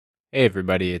Hey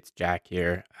everybody, it's Jack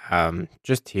here.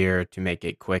 Just here to make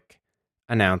a quick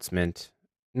announcement.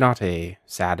 Not a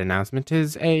sad announcement,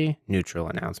 is a neutral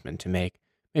announcement to make.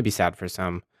 Maybe sad for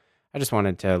some. I just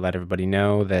wanted to let everybody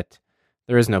know that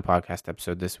there is no podcast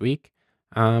episode this week.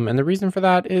 And the reason for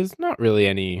that is not really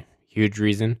any huge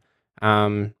reason.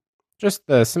 Um, just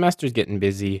the semester's getting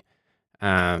busy,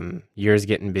 year's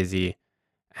getting busy,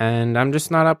 and I'm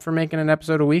just not up for making an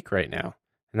episode a week right now.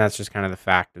 And that's just kind of the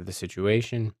fact of the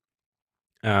situation.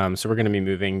 So we're going to be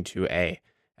moving to a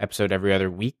episode every other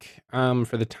week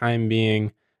for the time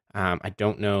being. I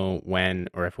don't know when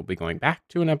or if we'll be going back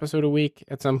to an episode a week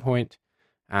at some point.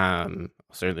 I'll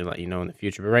certainly let you know in the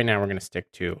future. But right now we're going to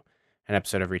stick to an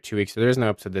episode every 2 weeks. So there is no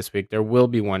episode this week. There will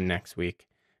be one next week,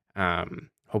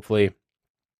 hopefully.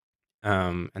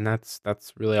 And that's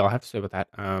really all I have to say about that.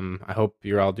 I hope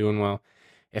you're all doing well.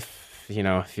 If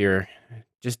you're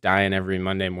just dying every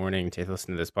Monday morning to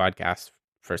listen to this podcast,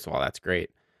 first of all, that's great.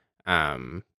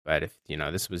 But if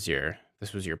this was your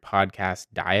podcast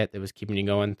diet that was keeping you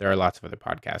going, there are lots of other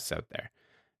podcasts out there.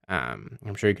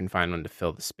 I'm sure you can find one to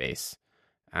fill the space.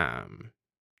 Um,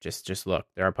 just look.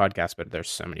 There are podcasts, but there's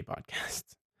so many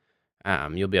podcasts.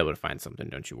 You'll be able to find something.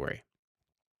 Don't you worry.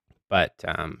 But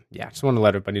yeah, just want to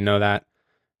let everybody know that.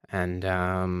 And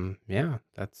yeah,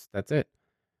 that's it.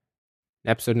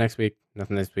 Episode next week.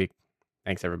 Nothing this week.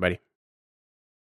 Thanks everybody.